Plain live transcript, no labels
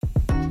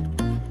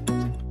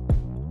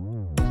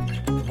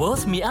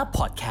Worth Me Up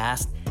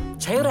Podcast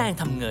ใช้แรง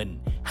ทำเงิน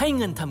ให้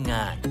เงินทำง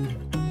าน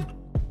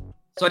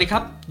สวัสดีครั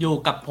บอยู่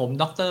กับผม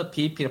ดร.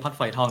พีท พีรพัฒน์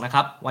ฝอยทองนะค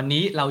รับวัน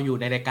นี้เราอยู่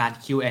ในรายการ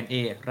Q&A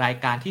ราย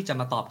การที่จะ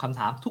มาตอบคำ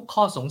ถามทุก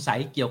ข้อสงสัย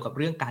เกี่ยวกับเ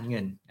รื่องการเงิ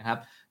นนะครับ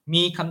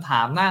มีคำถ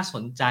ามน่าส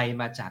นใจ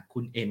มาจากคุ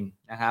ณเอ็น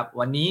นะครับ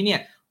วันนี้เนี่ย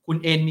คุณ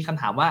เอ็นมีค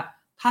ำถามว่า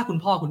ถ้าคุณ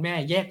พ่อคุณแม่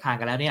แยกทาง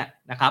กันแล้วเนี่ย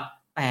นะครับ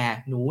แต่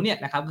หนูเนี่ย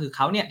นะครับคือเข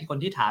าเนี่ยคน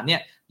ที่ถามเนี่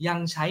ยยัง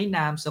ใช้น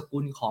ามสกุ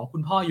ลของคุ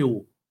ณพ่ออยู่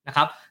นะค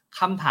รับ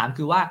คำถาม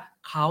คือว่า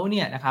เขาเ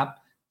นี่ยนะครับ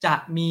จะ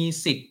มี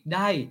สิทธิ์ไ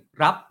ด้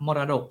รับมร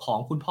ดกของ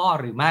คุณพ่อ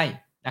หรือไม่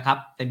นะครับ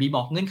แต่บีบ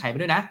อกเงื่อนไขไป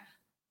ด้วยนะ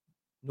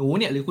หนู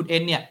เนี่ยหรือคุณเอ็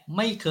นเนี่ยไ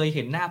ม่เคยเ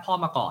ห็นหน้าพ่อ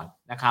มาก่อน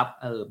นะครับ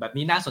แบบ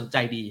นี้น่าสนใจ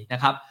ดีนะ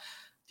ครับ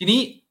ทีนี้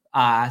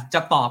จ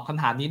ะตอบค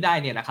ำถามนี้ได้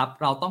เนี่ยนะครับ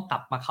เราต้องกลั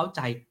บมาเข้าใ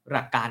จห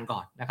ลักการก่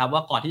อนนะครับว่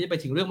าก่อนที่จะไป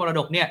ถึงเรื่องมร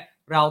ดกเนี่ย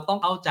เราต้อง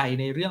เข้าใจ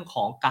ในเรื่องข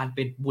องการเ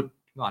ป็นบุตร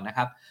ก่อนนะค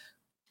รับ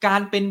กา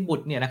รเป็นบุ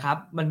ตรเนี่ยนะครับ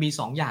มันมี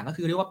2 อย่างก็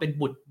คือเรียกว่าเป็น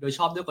บุตรโดยช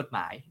อบด้วยกฎหม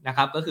ายนะค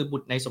รับก็คือบุ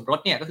ตรในสมรส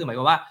เนี่ยก็คือหมายค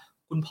วามว่า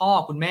คุณพ่อ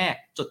คุณแม่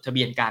จดทะเ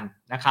บียนกัน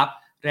นะครับ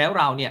แล้ว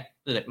เราเนี่ย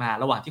เกิดมา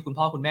ระหว่างที่คุณ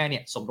พ่อคุณแม่เนี่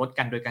ยสมรส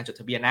กันโดยการจด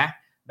ทะเบียนนะ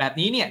แบบ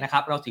นี้เนี่ยนะครั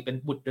บเราถือเป็น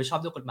บุตรโดยชอ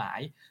บด้วยกฎหมาย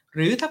ห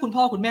รือถ้าคุณพ่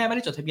อคุณแม่ไม่ไ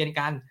ด้จดทะเบียน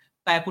กัน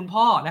แต่คุณ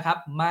พ่อนะครับ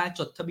มา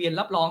จดทะเบียน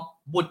รับรอง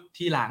บุตร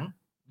ทีหลัง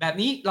แบบ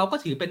นี้เราก็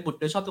ถือเป็นบุตร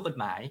โดยชอบด้วยกฎ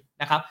หมาย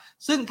นะครับ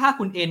ซึ่งถ้า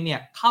คุณเอ็นเนี่ย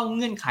เข้าเ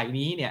งื่อนไข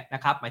นี้เนี่ยน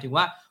ะครับหมายถึง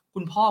ว่า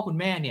คุณพ่อคุณ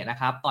แม่เนี่ยนะ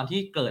ครับตอนที่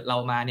เกิดเรา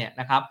มาเนี่ย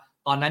นะครับ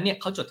ตอนนั้นเนี่ย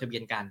เขาจดทะเบีย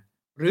นกัน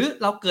หรือ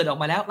เราเกิดออก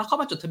มาแล้วเขา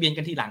มาจดทะเบียน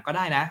กันทีหลังก็ไ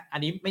ด้นะอัน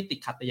นี้ไม่ติด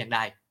ขัดแต่อย่างใด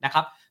นะค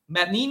รับแบ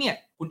บนี้เนี่ย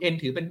คุณเอ็น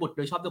ถือเป็นบุตรโ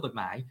ดยชอบด้วยกฎ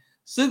หมาย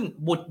ซึ่ง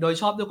บุตรโดย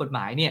ชอบด้วยกฎหม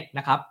ายเนี่ยน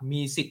ะครับ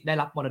มีสิทธิ์ได้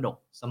รับมรดก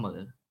เสมอ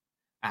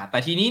แต่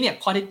ทีนี้เนี่ย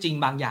ข้อเท็จจริง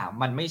บางอย่าง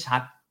มันไม่ชั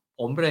ด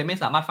ผมเลยไม่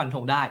สามารถฟันธ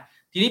งได้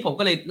ทีนี้ผม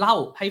ก็เลยเล่า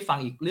ให้ฟัง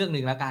อีกเรื่องนึ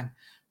งแล้วกัน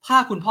ถ้า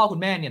คุณพ่อคุณ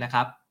แม่เนี่ยนะค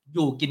รับอ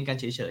ยู่กินกัน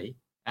เฉย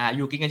ๆอ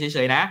ยู่กินกันเฉ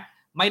ยๆนะ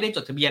ไม่ได้จ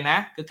ดทะเบียนนะ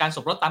คือการส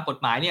มรสตามกฎ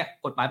หมายเนี่ย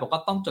กฎหมายบอกว่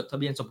าต้องจดทะ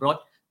เบียนสมรส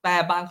แต่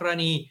บางกร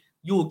ณี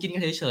อยู่กินกั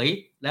นเฉย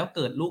ๆแล้วเ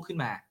กิดลูกขึ้น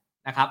มา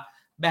นะครับ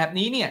แบบ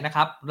นี้เนี่ยนะค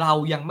รับเรา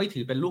ยังไม่ถื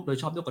อเป็นลูกโดย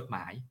ชอบด้วยกฎหม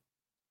าย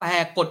แต่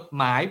กฎ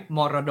หมายม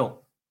รดก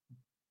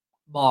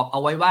บอกเอ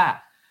าไว้ว่า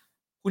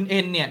คุณเอ็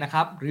นเนี่ยนะค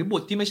รับหรือบุ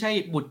ตรที่ไม่ใช่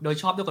บุตรโดย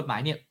ชอบด้วยกฎหมา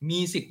ยเนี่ยมี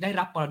สิทธิ์ได้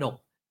รับมรดก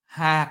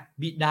หาก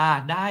บิดา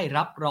ได้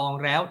รับรอง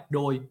แล้วโ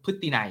ดยพฤ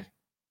ตินัย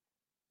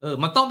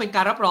มันต้องเป็นก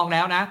ารรับรองแ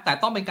ล้วนะแต่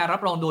ต้องเป็นการรั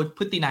บรองโดยพ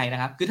ฤตินัยน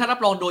ะครับคือถ้ารับ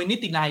รองโดยนิ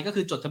ตินัยก็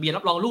คือจดทะเบียน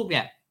รับรองลูกเ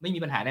นี่ยไม่มี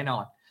ปัญหาแน่นอ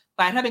นแ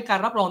ต่ถ้าเป็นการ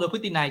รับรองโดยพฤ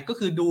ตินัยก็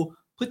คือดู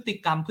พฤติ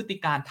กรรมพฤติ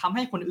การทำใ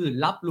ห้คนอื่น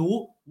รับรู้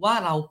ว่า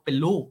เราเป็น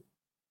ลูก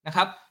นะค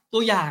รับตั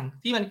วอย่าง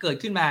ที่มันเกิด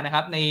ขึ้นมานะค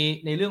รับ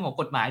ในเรื่องของ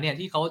กฎหมายเนี่ย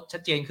ที่เขาชั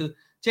ดเจนคือ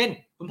เช่น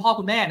คุณพ่อ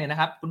คุณแม่เนี่ยนะ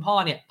ครับคุณพ่อ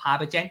เนี่ยพา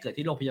ไปแจ้งเกิด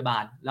ที่โรงพยาบา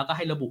ลแล้วก็ใ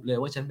ห้ระบุเลย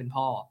ว่าฉันเป็น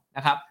พ่อน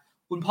ะครับ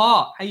คุณพ่อ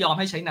ให้ยอม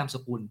ให้ใช้นามส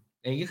กุล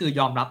อย่างนี้ก็คือ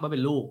ยอมรับว่าเป็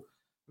นลูก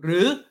หรื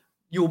อ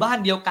อยู่บ้าน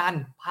เดียวกัน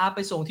พาไป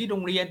ส่งที่โร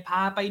งเรียนพ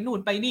าไปนู่น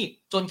ไปนี่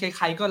จนใ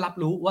ครๆก็รับ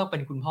รู้ว่าเป็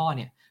นคุณพ่อเ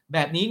นี่ยแบ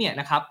บนี้เนี่ย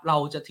นะครับเรา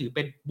จะถือเ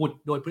ป็นบุตร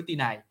โดยพฤติ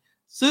นัย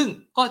ซึ่ง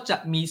ก็จะ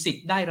มีสิท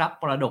ธิ์ได้รับ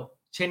มรดก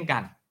เช่นกั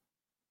น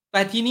แ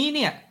ต่ทีนี้เ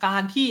นี่ยกา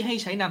รที่ให้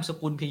ใช้นามส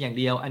กุลเพียงอย่าง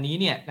เดียวอันนี้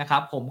เนี่ยนะครั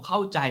บผมเข้า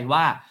ใจว่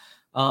า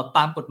ต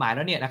ามกฎหมายแ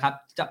ล้วเนี่ยนะครับ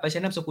จะไปใช้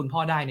นามสกุลพ่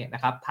อได้เนี่ยน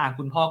ะครับทาง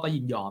คุณพ่อก็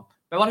ยินยอม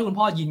แปลว่าถ้าคุณ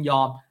พ่อยินย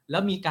อมแล้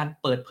วมีการ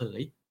เปิดเผ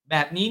ยแบ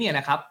บนี้เนี่ย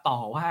นะครับต่อ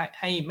ว่า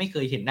ให้ไม่เค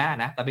ยเห็นหน้า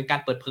นะแต่เป็นการ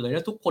เปิดเผยแล้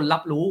วทุกคนรั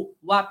บรู้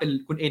ว่าเป็น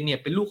คุณเอ็นเนี่ย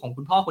เป็นลูกของ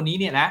คุณพ่อคนนี้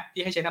เนี่ยนะ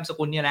ที่ให้ใช้นามส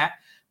กุลเนี่ยนะ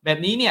แบบ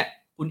นี้เนี่ย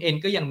คุณเอ็น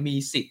ก็ยังมี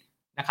สิทธิ์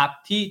นะครับ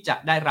ที่จะ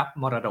ได้รับ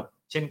มรดก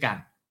เช่นกัน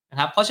นะ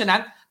ครับเพราะฉะนั้น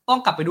ต้อง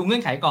กลับไปดูเงื่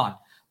อนไขก่อน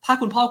ถ้า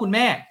คุณพ่อคุณแ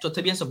ม่จดท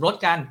ะเบียนสมรส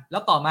กันแล้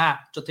วต่อมา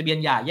จดทะเบียน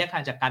หย่าแยกทา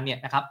งจากกันเนี่ย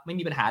นะครับไม่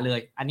มีปัญหาเลย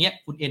อันนี้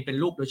คุณเอ็นเป็น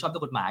ลูกโดยชอบด้ว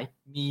ยกฎหมาย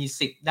มี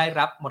สิทธิ์ได้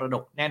รับมรด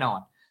กแน่นอน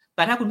แ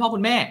ต่ถ้าคุณพ่อคุ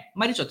ณแม่ไ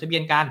ม่ได้จดทะเบีย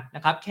นกันน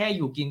ะครับแค่อ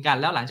ยู่กินกัน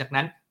แล้วหลังจาก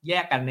นั้นแย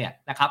กกันเนี่ย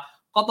นะครับ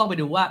ก็ต้องไป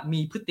ดูว่า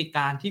มีพฤติก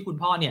ารที่คุณ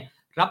พ่อเนี่ย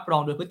รับรอ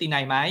งโดยพฤตินั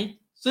ยไหม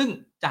ซึ่ง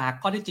จาก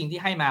ข้อเท็จจริงที่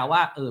ให้มาว่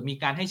ามี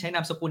การให้ใช้น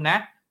ามสกุลนะ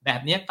แบ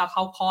บนี้ก็เข้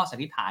าข้อสัน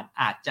นิษฐาน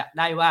อาจจะไ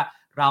ด้ว่า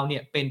เราเนี่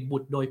ยเป็นบุ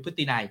ตรโดยพฤ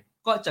ตินัย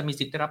ก็จะมี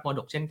สิทธิ์ได้รับมร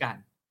ดกเช่นกัน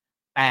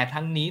แต่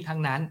ทั้งนี้ทั้ง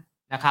นั้น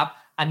นะครับ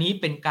อันนี้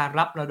เป็นการ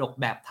รับมรดก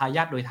แบบทาย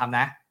าทโดยธรรมน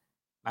ะ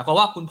หมายความ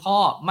ว่าคุณพ่อ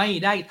ไม่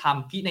ได้ท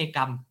ำพินัยก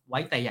รรมไว้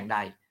แต่อย่างใด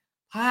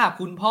ถ้า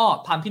คุณพ่อ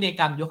ทำพินัย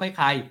กรรมยกให้ใ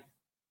คร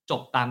จ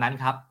บตามนั้น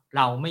ครับเ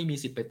ราไม่มี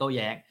สิทธิ์ไปโต้แ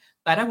ย้ง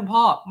แต่ถ้าคุณพ่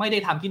อไม่ได้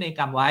ทำพินัยก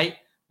รรมไว้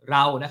เร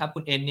านะครับคุ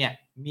ณเอ็นเนี่ย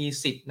มี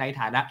สิทธิ์ใน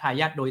ฐานะทา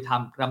ยาทโดยธรร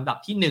มลำดับ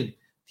ที่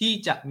1ที่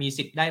จะมี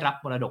สิทธิ์ได้รับ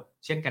มรดก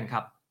เช่นกันค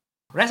รับ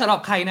และสำหรับ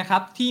ใครนะครั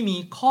บที่มี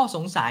ข้อส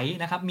งสัย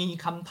นะครับมี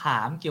คำถา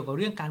มเกี่ยวกับ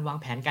เรื่องการวาง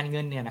แผนการเ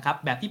งินเนี่ยนะครับ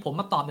แบบที่ผม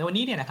มาตอบในวัน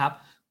นี้เนี่ยนะครับ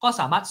ก็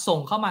สามารถส่ง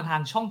เข้ามาทา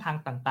งช่องทาง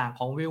ต่างๆข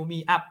อง Well Me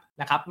Up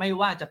นะครับไม่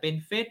ว่าจะเป็น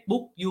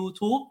Facebook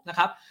YouTube นะค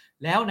รับ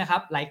แล้วนะครั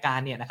บรายการ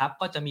เนี่ยนะครับ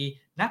ก็จะมี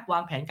นักวา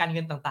งแผนการเ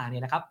งินต่างๆเนี่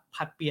ยนะครับผ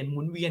ลัดเปลี่ยนห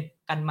มุนเวียน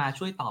กันมา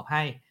ช่วยตอบใ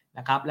ห้น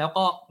ะครับแล้ว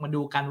ก็มา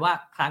ดูกันว่า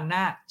ครั้งห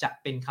น้าจะ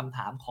เป็นคำถ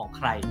ามของใ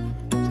คร